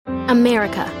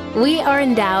America. We are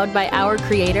endowed by our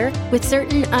Creator with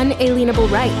certain unalienable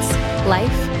rights: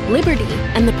 life, liberty,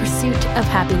 and the pursuit of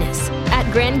happiness.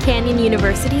 At Grand Canyon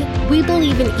University, we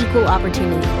believe in equal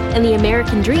opportunity, and the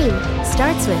American dream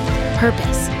starts with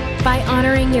purpose. By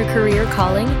honoring your career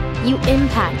calling, you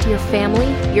impact your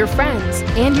family, your friends,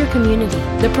 and your community.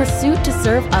 The pursuit to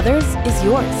serve others is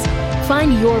yours.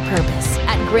 Find your purpose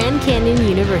at Grand Canyon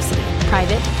University.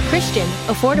 Private, Christian,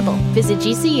 affordable. Visit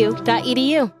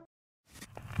gcu.edu.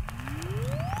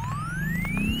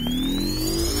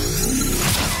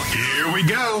 Here we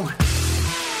go.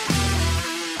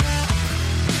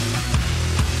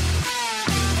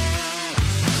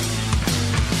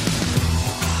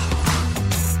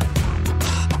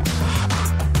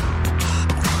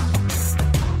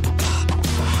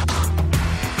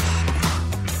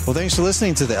 Well, thanks for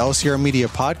listening to the LCR Media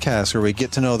Podcast, where we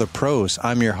get to know the pros.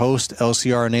 I'm your host,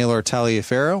 LCR Naylor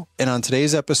Taliaferro, and on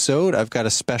today's episode, I've got a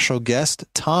special guest,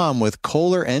 Tom with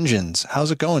Kohler Engines.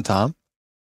 How's it going, Tom?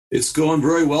 It's going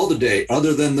very well today,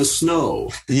 other than the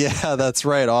snow. Yeah, that's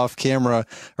right. Off camera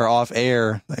or off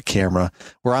air, camera.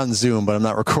 We're on Zoom, but I'm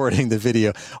not recording the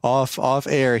video. Off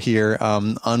air here,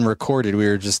 unrecorded. We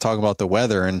were just talking about the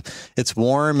weather, and it's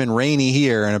warm and rainy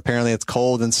here, and apparently it's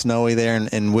cold and snowy there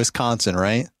in Wisconsin,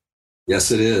 right?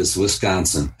 Yes, it is,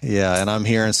 Wisconsin. Yeah, and I'm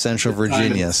here in Central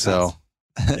Virginia, so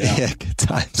yeah, good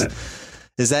times.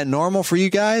 Is that normal for you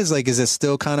guys? Like, is it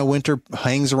still kind of winter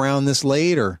hangs around this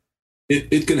late, or?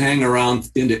 It can hang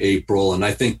around into April, and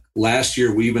I think last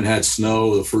year we even had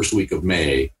snow the first week of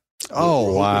May.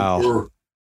 Oh, wow.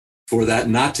 For that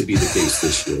not to be the case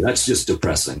this year. That's just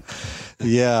depressing.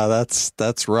 Yeah,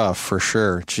 that's rough for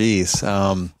sure. Jeez.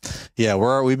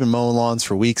 Yeah, we've been mowing lawns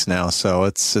for weeks now, so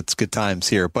it's good times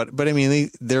here. But I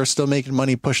mean, they're still making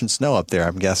money pushing snow up there,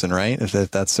 I'm guessing, right?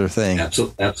 If that's their thing.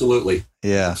 Absolutely.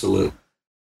 Yeah. Absolutely.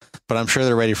 But I'm sure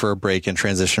they're ready for a break and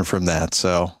transition from that.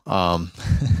 So,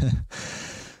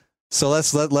 so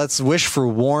let's wish for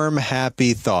warm,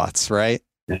 happy thoughts, right?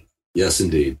 Yes,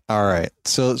 indeed. All right.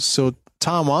 So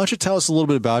Tom, why don't you tell us a little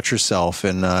bit about yourself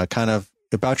and kind of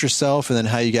about yourself, and then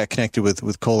how you got connected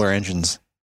with Kohler Engines?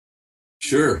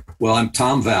 Sure. Well, I'm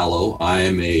Tom Vallow. I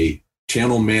am a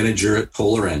channel manager at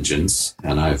Kohler Engines,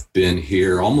 and I've been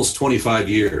here almost 25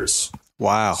 years.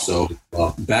 Wow. So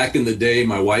back in the day,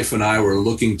 my wife and I were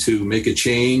looking to make a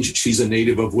change. She's a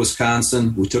native of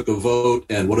Wisconsin. We took a vote,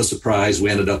 and what a surprise, we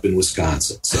ended up in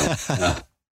Wisconsin. So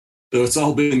it's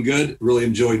all been good. Really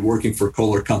enjoyed working for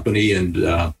Kohler Company, and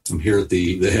I'm here at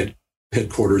the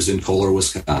headquarters in Kohler,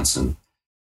 Wisconsin.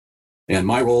 And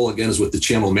my role, again, is with the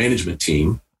channel management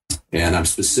team, and I'm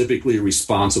specifically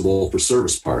responsible for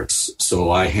service parts.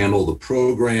 So I handle the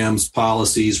programs,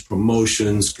 policies,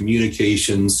 promotions,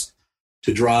 communications,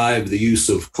 to drive the use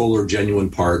of Kohler genuine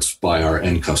parts by our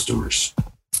end customers.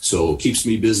 So it keeps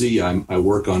me busy. I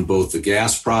work on both the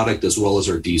gas product as well as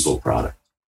our diesel product.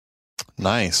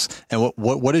 Nice. And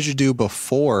what did you do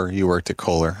before you worked at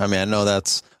Kohler? I mean, I know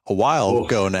that's a while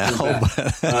ago now.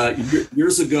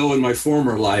 Years ago in my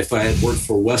former life, I had worked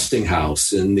for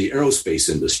Westinghouse in the aerospace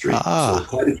industry. So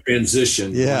quite a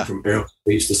transition from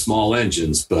aerospace to small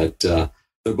engines, but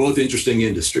they're both interesting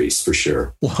industries for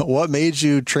sure. What made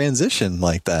you transition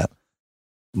like that?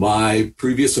 My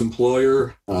previous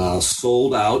employer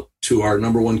sold out to our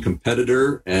number one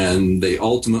competitor, and they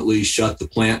ultimately shut the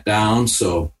plant down.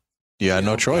 So you had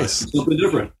no choice. Something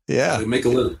different. Yeah. Make a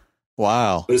living.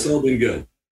 Wow. But it's all been good.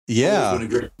 Yeah. It's been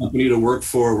a great company to work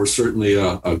for. We're certainly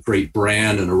a great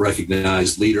brand and a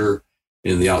recognized leader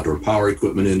in the outdoor power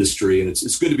equipment industry. And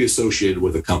it's good to be associated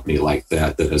with a company like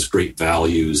that has great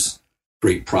values,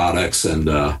 great products, and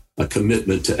a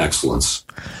commitment to excellence.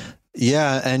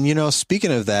 Yeah. And,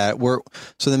 speaking of that,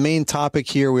 so the main topic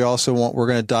here, we're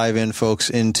going to dive in, folks,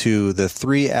 into the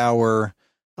 3-hour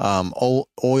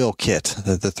oil kit,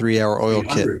 the 3-hour oil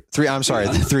kit.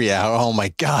 The 3 hour. Oh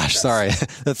my gosh. Yes. Sorry.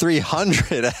 The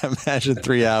 300. I imagine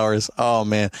 3 hours. Oh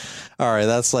man. All right.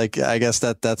 That's I guess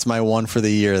that's my one for the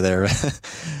year there.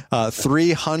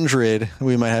 300.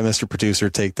 We might have Mr. Producer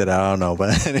take that out. I don't know,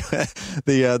 but anyway,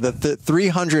 the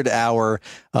 300 hour,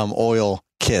 oil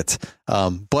kit.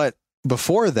 But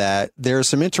before that, there are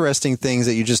some interesting things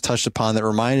that you just touched upon that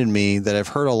reminded me that I've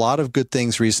heard a lot of good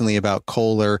things recently about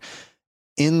Kohler,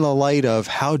 in the light of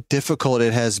how difficult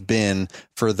it has been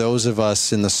for those of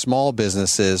us in the small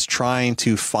businesses trying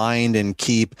to find and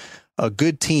keep a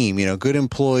good team, good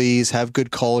employees, have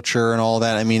good culture and all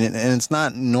that. I mean, and it's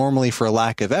not normally for a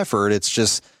lack of effort. It's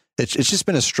just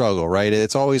been a struggle, right?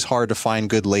 It's always hard to find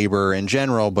good labor in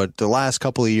general, but the last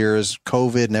couple of years,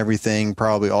 COVID and everything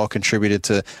probably all contributed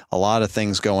to a lot of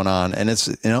things going on. And it's,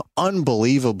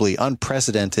 unbelievably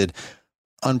unprecedented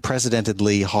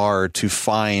unprecedentedly hard to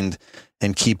find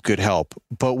and keep good help.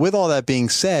 But with all that being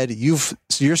said,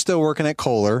 you're still working at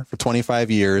Kohler for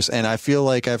 25 years. And I feel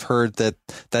like I've heard that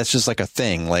that's just like a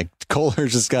thing. Like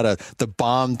Kohler's just got the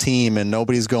bomb team and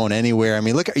nobody's going anywhere. I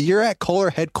mean, look, you're at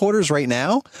Kohler headquarters right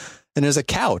now and there's a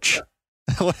couch.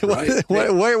 Right.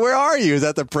 Where are you? Is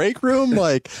that the break room?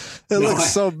 Like it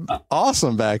looks so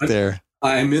awesome back there.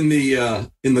 I'm in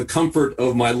the comfort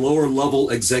of my lower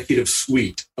level executive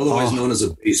suite, otherwise known as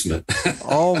a basement.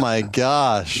 Oh my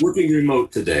gosh. Working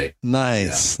remote today.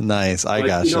 Nice. I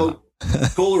gotcha.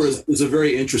 Kohler is a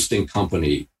very interesting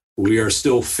company. We are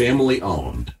still family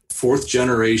owned, fourth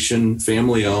generation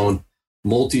family owned,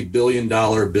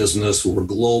 multi-billion-dollar business. We're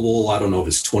global. I don't know if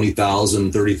it's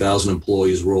 20,000, 30,000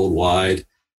 employees worldwide,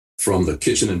 from the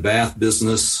kitchen and bath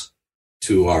business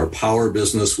to our power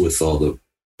business with all the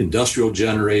industrial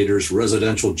generators,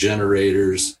 residential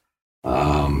generators,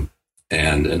 and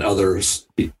other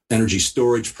energy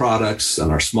storage products,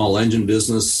 and our small engine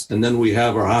business. And then we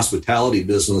have our hospitality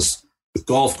business with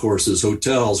golf courses,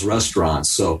 hotels, restaurants.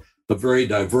 So a very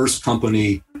diverse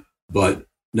company, but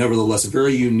nevertheless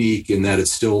very unique in that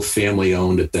it's still family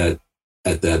owned at that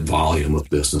volume of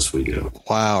business we do.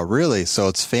 Wow, really? So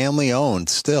it's family owned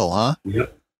still, huh?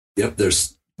 Yep.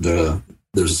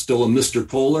 There's still a Mr.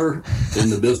 Kohler in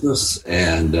the business,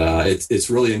 and it's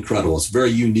really incredible. It's a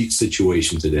very unique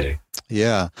situation today.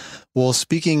 Yeah. Well,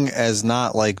 speaking as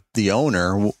not like the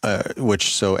owner,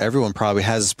 which so everyone probably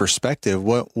has this perspective,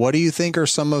 what do you think are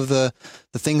some of the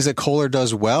things that Kohler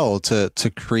does well to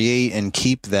create and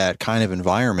keep that kind of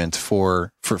environment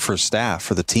for staff,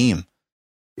 for the team?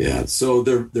 Yeah. So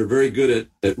they're very good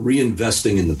at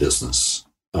reinvesting in the business.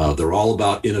 They're all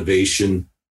about innovation,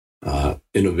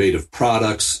 innovative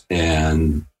products,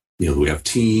 and we have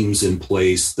teams in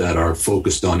place that are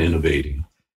focused on innovating.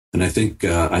 And I think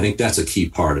that's a key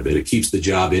part of it. It keeps the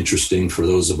job interesting for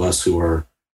those of us who are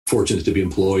fortunate to be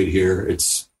employed here.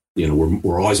 It's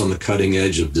we're always on the cutting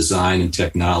edge of design and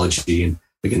technology, and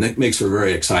again, that makes for a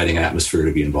very exciting atmosphere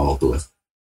to be involved with.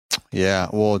 Yeah,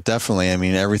 well, definitely. I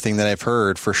mean, everything that I've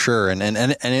heard for sure. And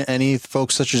any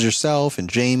folks such as yourself and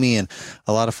Jamie and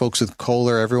a lot of folks with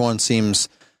Kohler, everyone seems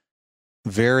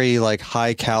very like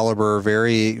high caliber,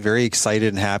 very, very excited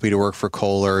and happy to work for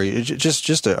Kohler.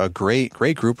 Just a great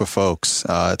group of folks.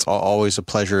 It's always a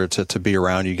pleasure to be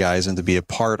around you guys and to be a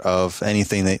part of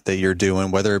anything that you're doing,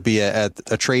 whether it be at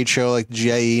a trade show like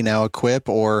GIE, now Equip,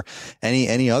 or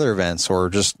any other events, or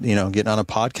just, getting on a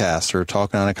podcast or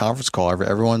talking on a conference call.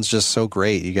 Everyone's just so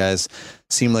great. You guys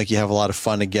seem like you have a lot of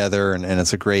fun together, and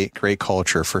it's a great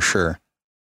culture for sure.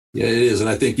 Yeah, it is. And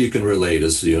I think you can relate,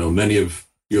 as many of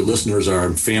your listeners are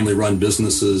family-run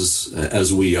businesses,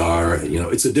 as we are.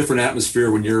 It's a different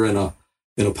atmosphere when you're in a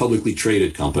publicly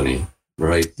traded company,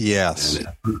 right? Yes.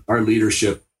 And our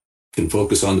leadership can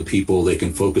focus on the people. They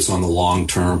can focus on the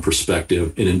long-term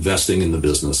perspective in investing in the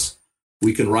business.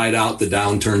 We can ride out the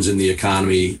downturns in the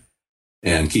economy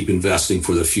and keep investing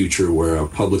for the future, where a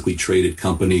publicly traded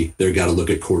company, they've got to look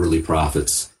at quarterly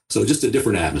profits. So just a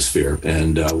different atmosphere,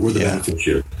 and we're the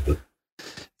beneficiary.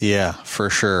 Yeah,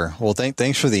 for sure. Well,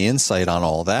 thanks for the insight on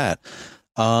all that.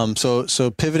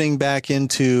 So pivoting back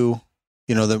into,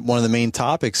 one of the main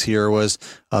topics here was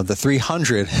the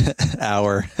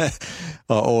 300-hour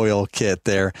oil kit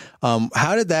there.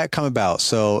 How did that come about?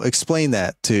 So explain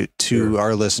that to Sure.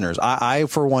 our listeners. I,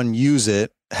 for one, use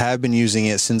it, have been using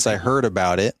it since I heard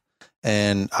about it.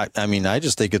 And I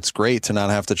just think it's great to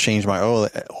not have to change my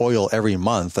oil every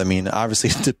month. I mean, obviously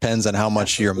it depends on how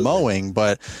much you're mowing,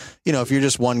 but if you're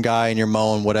just one guy and you're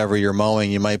mowing whatever you're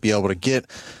mowing, you might be able to get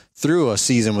through a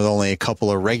season with only a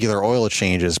couple of regular oil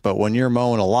changes. But when you're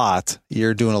mowing a lot,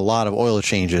 you're doing a lot of oil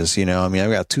changes. I've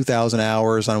got 2,000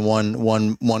 hours on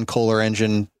one Kohler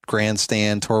engine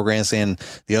grandstand, Toro grandstand.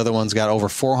 The other one's got over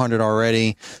 400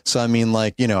 already. So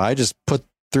I just put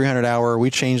 300-hour. We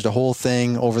changed the whole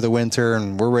thing over the winter,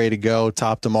 and we're ready to go.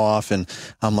 Topped them off, and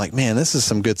I'm like, man, this is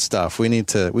some good stuff. We need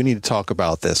to talk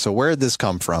about this. So where did this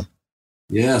come from?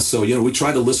 Yeah, so we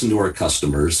try to listen to our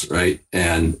customers, right?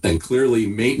 And clearly,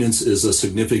 maintenance is a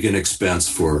significant expense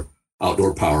for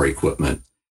outdoor power equipment,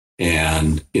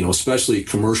 and especially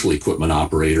commercial equipment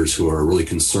operators who are really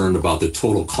concerned about the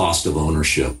total cost of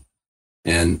ownership.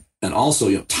 And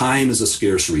also, time is a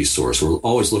scarce resource. We're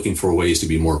always looking for ways to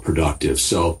be more productive.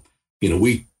 So,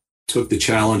 we took the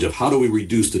challenge of how do we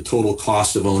reduce the total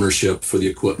cost of ownership for the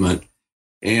equipment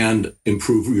and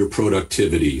improve your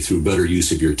productivity through better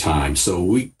use of your time. So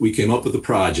we came up with a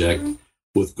project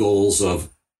with goals of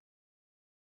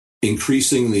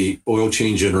increasing the oil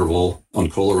change interval on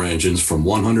Kohler engines from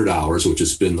 100 hours, which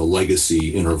has been the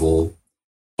legacy interval,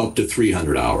 up to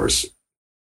 300 hours.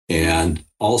 and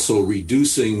also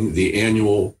reducing the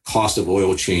annual cost of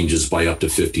oil changes by up to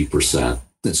 50%.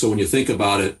 And so when you think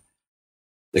about it,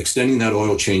 extending that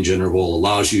oil change interval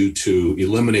allows you to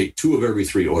eliminate 2 of every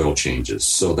 3 oil changes.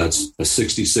 So that's a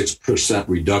 66%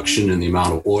 reduction in the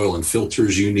amount of oil and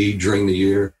filters you need during the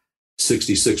year,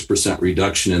 66%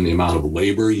 reduction in the amount of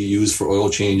labor you use for oil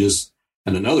changes.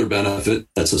 And another benefit,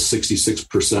 that's a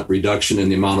 66% reduction in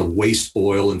the amount of waste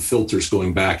oil and filters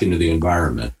going back into the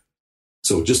environment.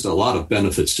 So just a lot of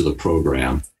benefits to the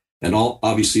program. And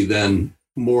obviously then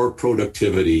more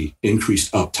productivity,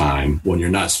 increased uptime when you're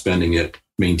not spending it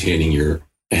maintaining your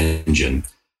engine.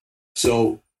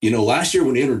 So, last year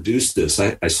when we introduced this,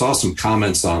 I saw some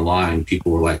comments online.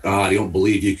 People were like, I don't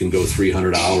believe you can go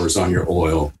 300 hours on your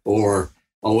oil, or,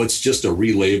 it's just a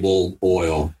relabeled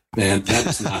oil. And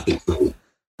that's not the truth.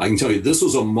 I can tell you, this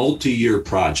was a multi-year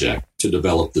project to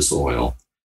develop this oil.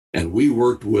 And we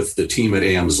worked with the team at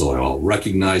AMSOIL,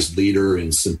 recognized leader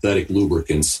in synthetic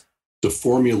lubricants, to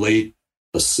formulate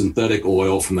a synthetic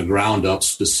oil from the ground up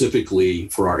specifically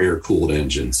for our air-cooled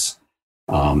engines.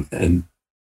 And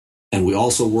we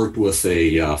also worked with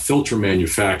a filter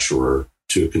manufacturer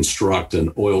to construct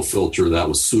an oil filter that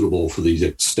was suitable for these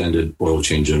extended oil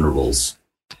change intervals.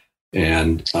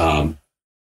 And,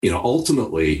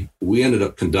 ultimately, we ended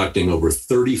up conducting over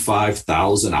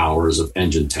 35,000 hours of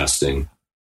engine testing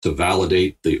to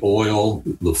validate the oil,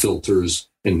 the filters,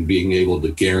 and being able to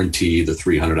guarantee the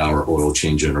 300-hour oil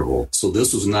change interval. So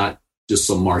this was not just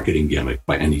some marketing gimmick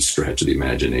by any stretch of the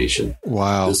imagination.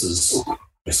 Wow. This is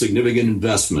a significant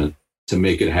investment to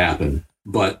make it happen,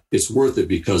 but it's worth it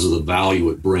because of the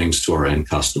value it brings to our end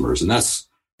customers. And that's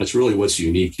really what's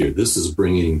unique here. This is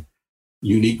bringing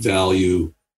unique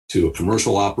value to a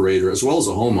commercial operator as well as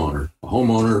a homeowner. A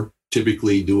homeowner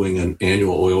typically doing an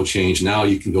annual oil change. Now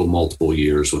you can go multiple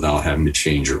years without having to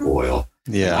change your oil.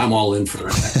 Yeah, I'm all in for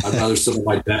that. I'd rather something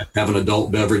like that have an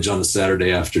adult beverage on a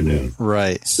Saturday afternoon.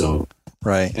 Right. So,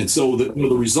 right. And so the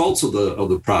results of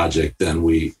the project, then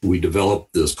we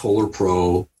developed this Kohler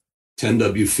Pro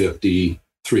 10W50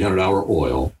 300-hour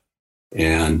oil,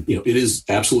 and it is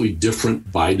absolutely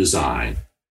different by design.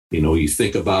 You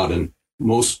think about, and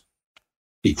most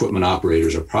equipment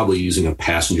operators are probably using a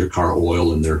passenger car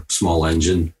oil in their small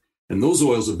engine. And those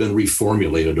oils have been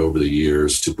reformulated over the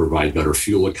years to provide better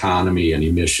fuel economy and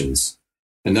emissions.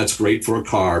 And that's great for a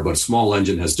car, but a small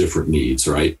engine has different needs,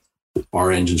 right?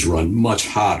 Our engines run much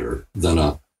hotter than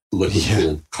a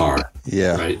liquid-cooled car.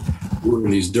 Yeah. Right? We're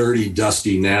in these dirty,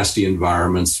 dusty, nasty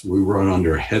environments. We run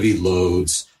under heavy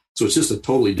loads. So it's just a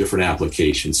totally different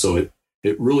application. So it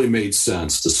really made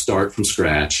sense to start from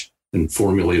scratch and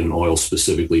formulate an oil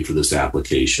specifically for this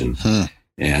application.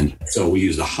 And so we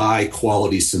used a high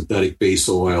quality synthetic base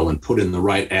oil and put in the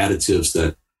right additives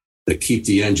that keep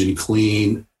the engine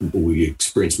clean. We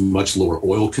experienced much lower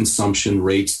oil consumption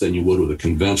rates than you would with a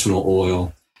conventional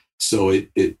oil. So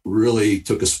it really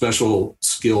took a special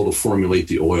skill to formulate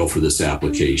the oil for this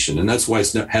application. And that's why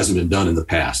it hasn't been done in the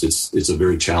past. It's a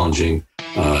very challenging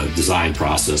design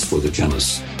process for the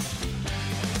chemists.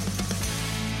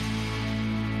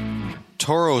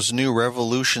 Toro's new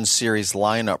Revolution Series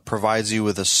lineup provides you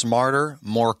with a smarter,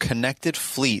 more connected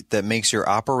fleet that makes your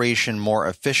operation more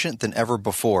efficient than ever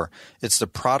before. It's the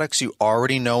products you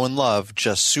already know and love,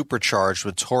 just supercharged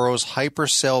with Toro's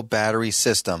HyperCell battery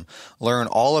system. Learn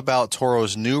all about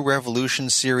Toro's new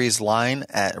Revolution Series line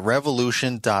at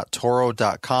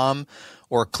revolution.toro.com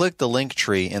or click the link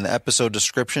tree in the episode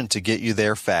description to get you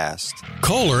there fast.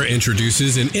 Kohler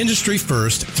introduces an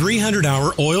industry-first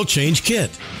 300-hour oil change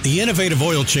kit. The innovative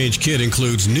oil change kit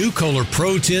includes new Kohler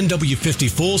Pro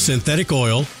 10W50 full synthetic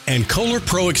oil and Kohler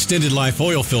Pro extended life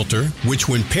oil filter, which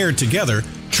when paired together,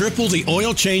 triple the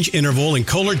oil change interval in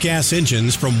Kohler gas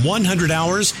engines from 100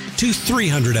 hours to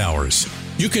 300 hours.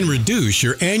 You can reduce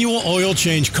your annual oil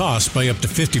change costs by up to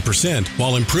 50%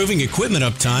 while improving equipment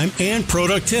uptime and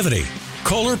productivity.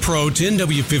 Kohler Pro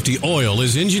 10W50 oil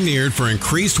is engineered for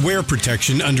increased wear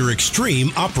protection under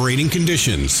extreme operating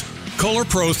conditions. Kohler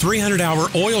Pro 300-hour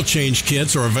oil change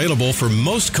kits are available for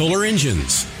most Kohler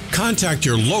engines. Contact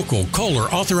your local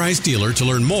Kohler authorized dealer to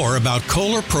learn more about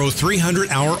Kohler Pro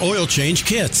 300-hour oil change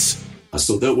kits.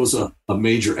 So that was a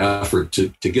major effort to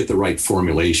get the right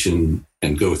formulation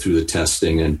and go through the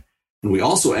testing. And we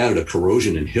also added a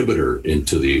corrosion inhibitor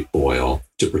into the oil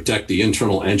to protect the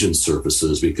internal engine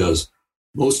surfaces, because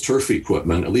most turf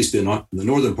equipment, at least in the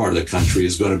northern part of the country,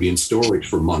 is going to be in storage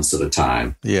for months at a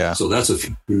time. Yeah. So that's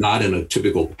not in a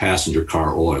typical passenger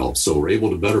car oil. So we're able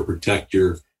to better protect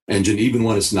your engine even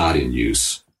when it's not in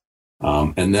use.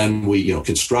 And then we,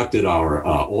 constructed our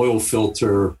oil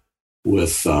filter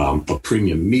with a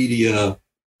premium media,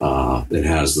 It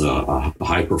has a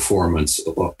high performance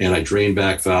anti-drain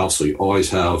back valve, so you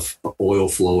always have oil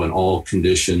flow in all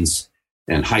conditions,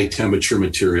 and high temperature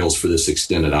materials for this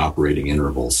extended operating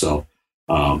interval. So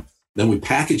then we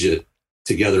package it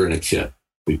together in a kit.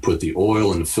 We put the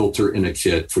oil and the filter in a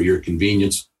kit for your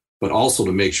convenience, but also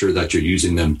to make sure that you're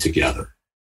using them together.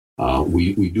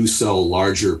 We do sell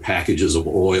larger packages of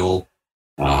oil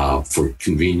for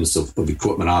convenience of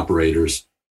equipment operators,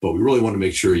 but we really want to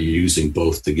make sure you're using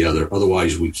both together.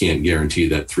 Otherwise, we can't guarantee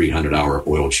that 300-hour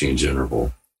oil change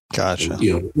interval. Gotcha.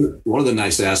 And, one of the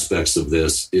nice aspects of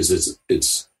this is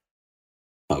it's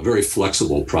a very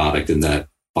flexible product in that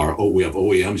we have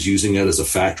OEMs using it as a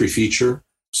factory feature.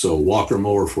 So Walker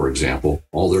Mower, for example,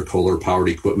 all their Kohler powered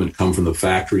equipment come from the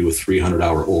factory with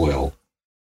 300-hour oil,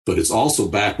 but it's also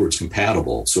backwards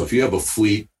compatible. So if you have a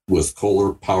fleet with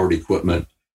Kohler powered equipment,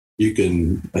 you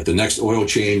can, at the next oil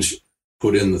change,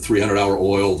 put in the 300-hour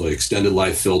oil, the extended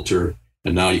life filter,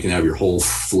 and now you can have your whole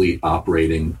fleet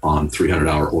operating on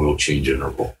 300-hour oil change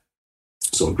interval.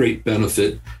 So a great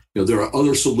benefit. There are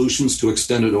other solutions to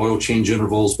extended oil change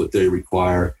intervals, but they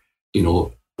require,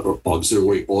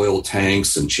 auxiliary oil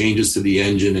tanks and changes to the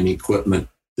engine and equipment.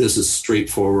 This is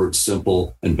straightforward,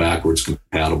 simple, and backwards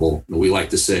compatible. And we like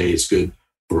to say it's good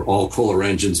for all Kohler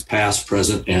engines, past,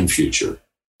 present, and future.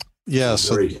 Yeah.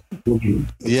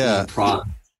 Product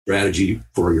strategy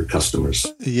for your customers.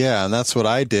 Yeah. And that's what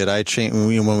I did. I changed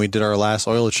when we did our last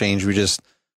oil change, we just,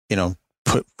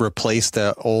 replaced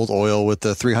the old oil with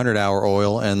the 300-hour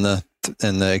oil and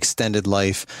the extended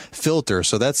life filter.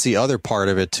 So that's the other part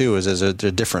of it too, is there's a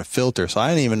different filter. So I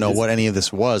didn't even know what any of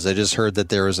this was. I just heard that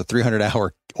there was a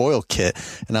 300-hour oil kit,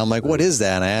 and I'm like, what is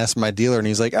that? And I asked my dealer, and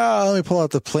he's like, let me pull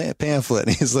out the pamphlet.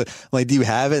 And he's like, do you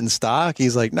have it in stock?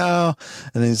 He's like, no.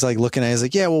 And he's like looking at it, he's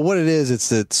like, yeah, well, what it is, it's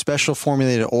the special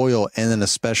formulated oil and then a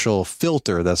special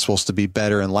filter that's supposed to be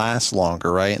better and last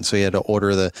longer, right? And so he had to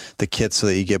order the kit so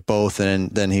that you get both, and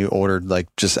then he ordered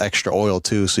like just extra oil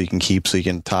too, so you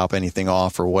can top anything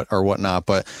off or whatnot.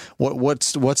 But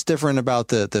what's different about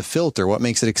the filter? What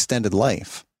makes it extended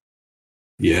life?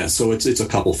 Yeah, so it's a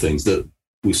couple things.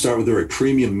 We start with a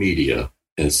premium media.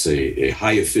 It's a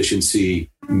high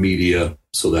efficiency media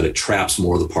so that it traps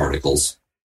more of the particles.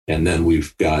 And then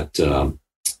we've got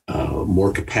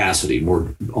more capacity,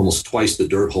 almost twice the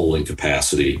dirt holding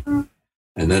capacity.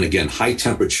 And then again, high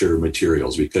temperature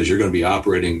materials, because you're going to be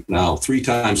operating now 3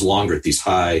 times longer at these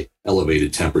high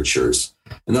elevated temperatures.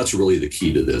 And that's really the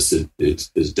key to this. It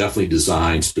is definitely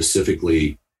designed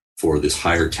specifically for this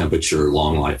higher temperature,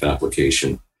 long life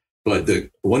application. But the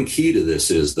one key to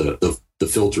this is the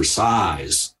filter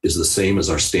size is the same as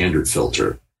our standard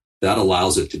filter. That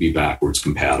allows it to be backwards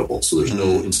compatible. So there's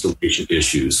no installation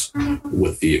issues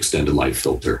with the extended life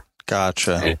filter.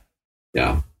 Gotcha. And,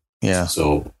 yeah.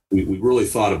 So we really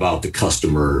thought about the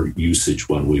customer usage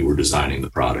when we were designing the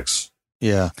products.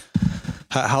 Yeah.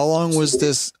 How long was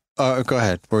this? Go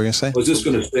ahead. What were you going to say? I was just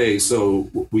going to say, so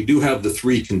we do have the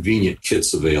 3 convenient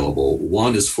kits available.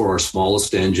 One is for our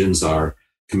smallest engines, our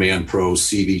Command Pro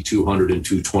CV200 and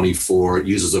 224. It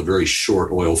uses a very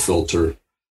short oil filter.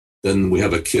 Then we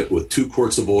have a kit with 2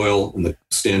 quarts of oil and the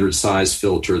standard size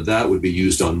filter. That would be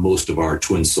used on most of our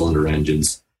twin cylinder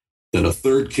engines. Then a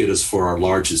third kit is for our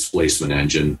large displacement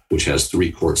engine, which has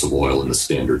 3 quarts of oil in the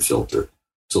standard filter.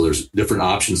 So there's different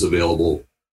options available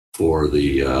for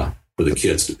the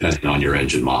kits depending on your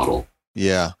engine model.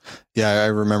 Yeah. I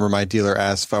remember my dealer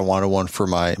asked if I wanted one for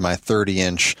my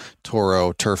 30-inch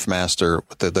Toro Turfmaster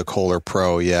with the Kohler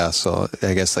Pro. Yeah. So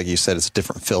I guess, like you said, it's a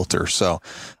different filter. So,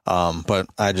 but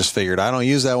I just figured I don't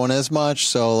use that one as much.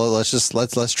 So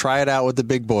let's try it out with the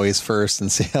big boys first and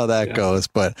see how that goes.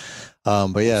 But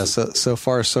yeah, so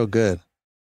far so good.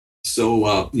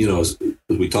 So, as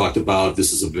we talked about,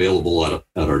 this is available at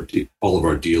all of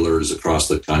our dealers across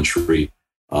the country.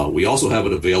 We also have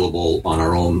it available on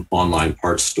our own online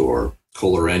parts store,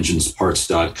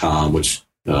 KohlerEnginesParts.com, which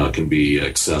can be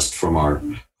accessed from our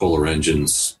Kohler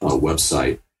Engines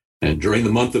website. And during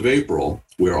the month of April,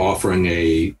 we're offering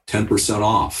a 10%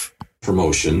 off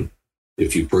promotion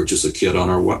if you purchase a kit on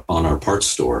our parts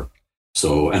store.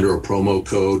 So enter a promo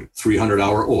code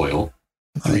 300-hour oil,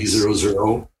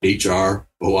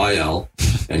 300HROIL,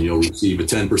 and you'll receive a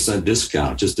 10%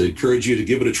 discount. Just to encourage you to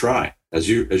give it a try. As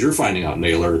you're finding out,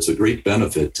 Naylor, it's a great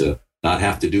benefit to not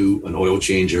have to do an oil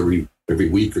change every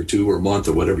week or 2 or month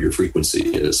or whatever your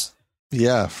frequency is.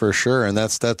 Yeah, for sure. And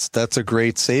that's a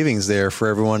great savings there for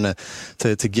everyone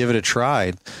to give it a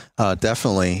try.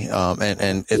 Definitely.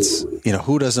 And it's,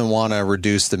 who doesn't want to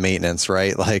reduce the maintenance,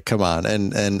 right? Like, come on.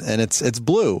 And it's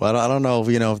blue. I don't know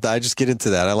if, I just get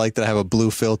into that. I like to have a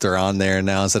blue filter on there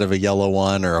now instead of a yellow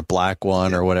one or a black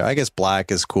one or whatever. I guess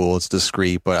black is cool. It's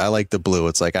discreet, but I like the blue.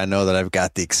 It's like, I know that I've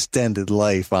got the extended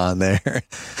life on there.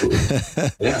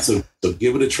 Yeah. So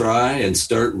give it a try and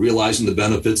start realizing the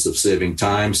benefits of saving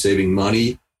time, saving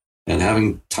money, and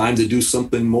having time to do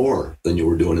something more than you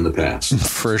were doing in the past.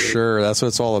 For sure. That's what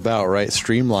it's all about, right?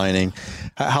 Streamlining.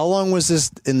 How long was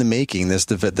this in the making,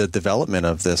 the development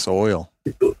of this oil?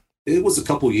 It was a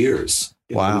couple years.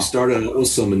 Wow. We started out with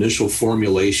some initial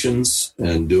formulations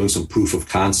and doing some proof of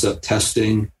concept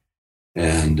testing.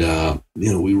 And,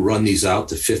 we run these out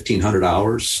to 1,500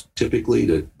 hours typically.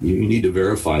 You need to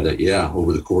verify that,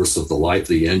 over the course of the life of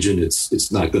the engine,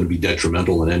 it's not going to be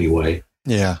detrimental in any way.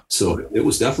 Yeah. So it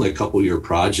was definitely a couple-year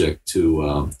project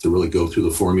to really go through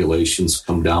the formulations,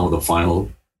 come down with a final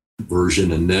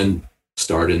version, and then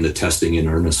start in the testing in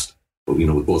earnest.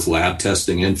 With both lab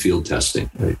testing and field testing.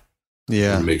 Right?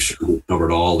 Yeah. And make sure we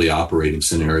covered all the operating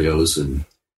scenarios, and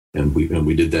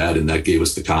we did that, and that gave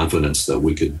us the confidence that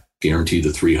we could guarantee the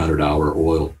 300-hour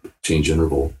oil change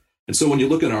interval. And so when you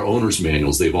look at our owner's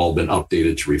manuals, they've all been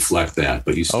updated to reflect that,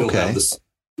 but you still have this.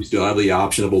 You still have the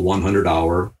option of a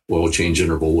 100-hour oil change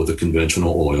interval with a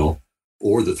conventional oil,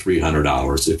 or the 300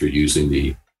 hours if you're using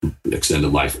the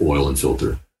extended life oil and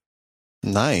filter.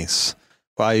 Nice.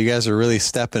 Wow, you guys are really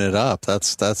stepping it up.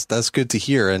 That's good to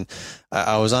hear. And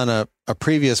I was on a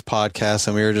previous podcast,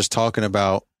 and we were talking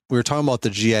about the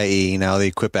GIE, now the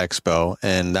Equip Expo,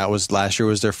 and that was last year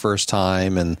was their first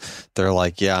time, and they're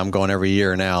like, yeah, I'm going every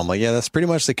year now. I'm like, yeah, that's pretty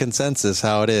much the consensus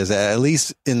how it is, at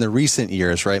least in the recent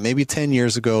years, right? Maybe 10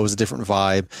 years ago it was a different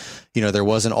vibe. There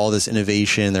wasn't all this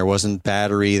innovation, there wasn't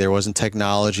battery, there wasn't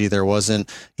technology, there wasn't,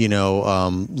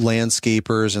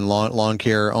 landscapers and lawn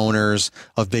care owners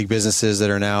of big businesses that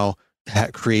are now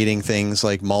creating things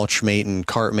like Mulchmate and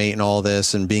Cartmate and all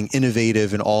this, and being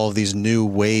innovative in all of these new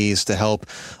ways to help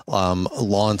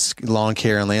lawn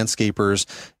care and landscapers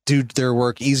do their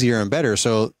work easier and better.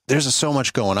 So there's so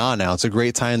much going on now. It's a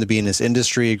great time to be in this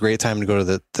industry, a great time to go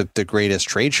to the greatest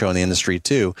trade show in the industry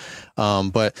too.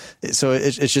 But so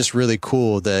it's just really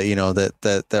cool that,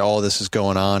 that all this is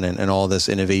going on, and all this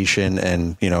innovation,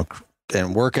 and,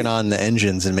 and working on the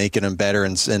engines and making them better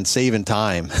and saving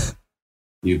time.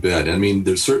 You bet. I mean,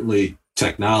 there's certainly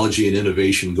technology and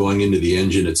innovation going into the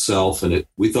engine itself, and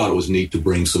we thought it was neat to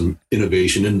bring some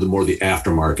innovation into the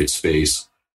aftermarket space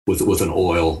with an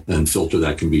oil and filter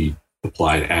that can be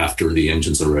applied after the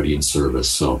engine's already in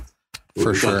service. So we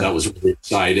thought that was really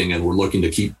exciting, and we're looking to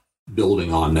keep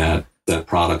building on that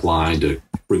product line to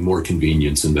bring more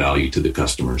convenience and value to the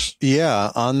customers.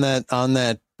 Yeah, on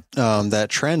that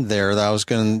trend there, that I was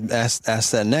going to ask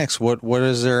that next. What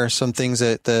is there some things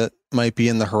that might be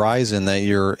in the horizon that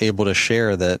you're able to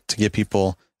share that to get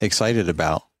people excited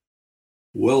about?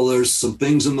 Well, there's some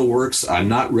things in the works I'm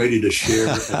not ready to share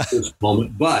at this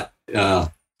moment, but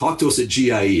talk to us at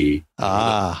GIE.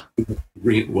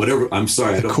 Whatever. I'm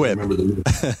sorry, I don't remember the name.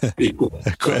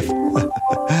 Equip.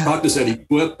 Talk to us at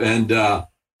Equip, and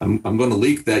I'm going to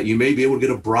leak that you may be able to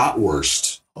get a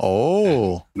bratwurst.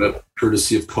 Oh,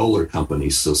 courtesy of Kohler Company.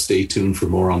 So stay tuned for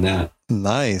more on that.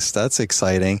 Nice. That's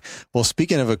exciting. Well,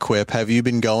 speaking of Equip, have you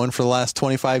been going for the last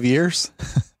 25 years?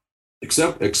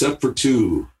 Except for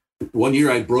 2. 1 year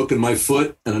I'd broken my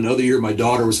foot, and another year my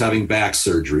daughter was having back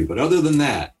surgery. But other than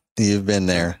that, you've been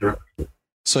there.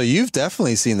 So you've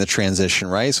definitely seen the transition,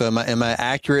 right? So am I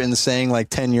accurate in saying like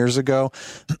 10 years ago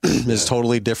is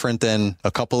totally different than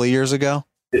a couple of years ago?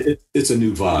 It's a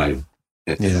new vibe.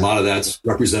 And a lot of that's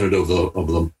representative of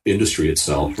the industry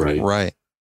itself, right? Right.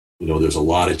 There's a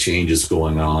lot of changes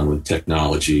going on with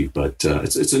technology, but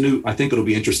it's a new. I think it'll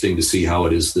be interesting to see how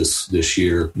it is this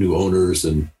year. New owners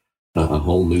and a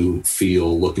whole new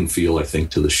look and feel. I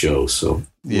think to the show. So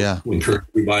we encourage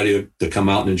everybody to come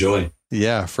out and enjoy.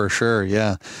 Yeah, for sure.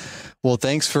 Yeah. Well,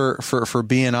 thanks for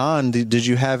being on. Did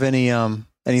you have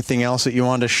anything else that you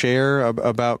wanted to share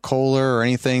about Kohler or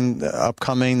anything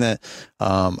upcoming that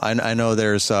I know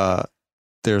there's a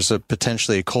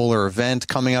potentially a Kohler event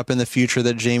coming up in the future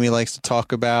that Jamie likes to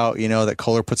talk about, that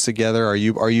Kohler puts together. Are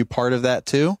you part of that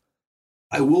too?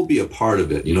 I will be a part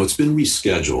of it. It's been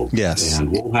rescheduled. Yes.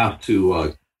 And we'll have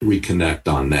to reconnect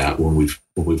on that when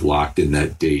we've locked in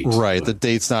that date. Right. But the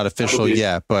date's not official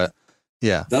yet, but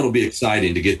yeah, that'll be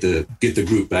exciting to get the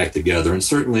group back together. And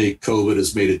certainly COVID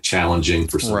has made it challenging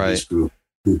for some of these groups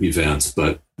group events,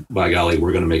 but by golly,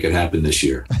 we're going to make it happen this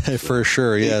year. For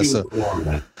sure. Yeah. So,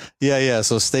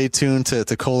 So stay tuned to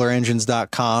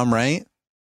KoehlerEngines.com, right?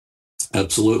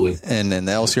 Absolutely. And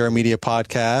the LCR Media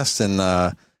Podcast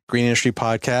and Green Industry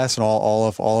Podcast and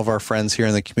all of our friends here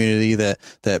in the community that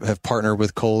have partnered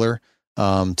with Kohler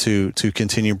to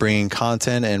continue bringing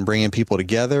content and bringing people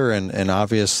together and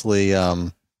obviously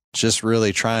just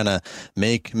really trying to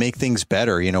make things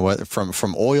better, what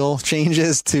from oil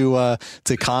changes to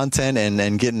content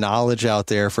and get knowledge out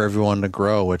there for everyone to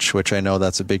grow, which I know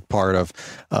that's a big part of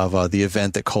the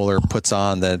event that Kohler puts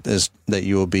on that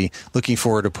you will be looking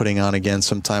forward to putting on again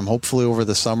sometime, hopefully over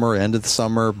the summer, end of the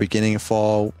summer, beginning of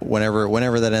fall,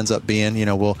 whenever that ends up being,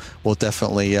 we'll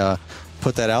definitely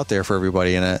put that out there for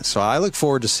everybody. And so I look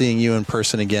forward to seeing you in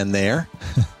person again there.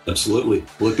 Absolutely.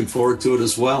 Looking forward to it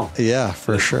as well. Yeah,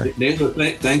 for sure. Nathan,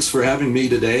 thanks for having me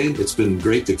today. It's been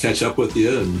great to catch up with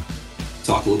you and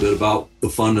talk a little bit about the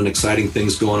fun and exciting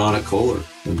things going on at Kohler.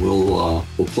 And we'll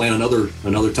plan another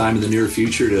time in the near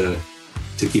future to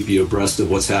keep you abreast of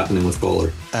what's happening with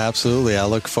Kohler. Absolutely. I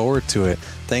look forward to it.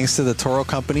 Thanks to the Toro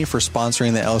Company for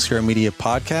sponsoring the LCR Media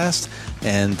Podcast.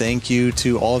 And thank you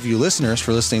to all of you listeners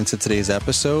for listening to today's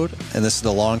episode. And this is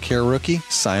the Lawn Care Rookie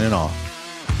signing off.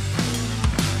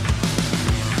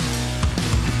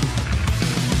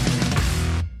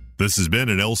 This has been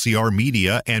an LCR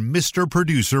Media and Mr.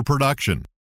 Producer production.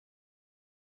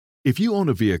 If you own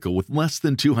a vehicle with less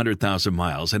than 200,000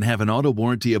 miles and have an auto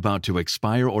warranty about to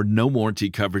expire or no warranty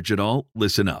coverage at all,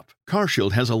 listen up.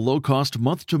 CarShield has a low-cost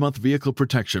month-to-month vehicle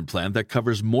protection plan that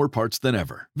covers more parts than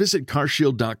ever. Visit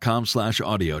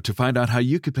carshield.com/audio to find out how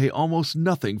you could pay almost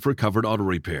nothing for covered auto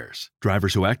repairs.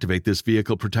 Drivers who activate this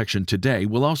vehicle protection today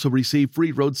will also receive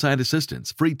free roadside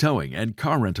assistance, free towing, and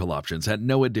car rental options at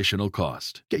no additional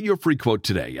cost. Get your free quote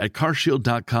today at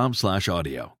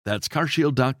carshield.com/audio. That's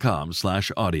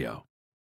carshield.com/audio.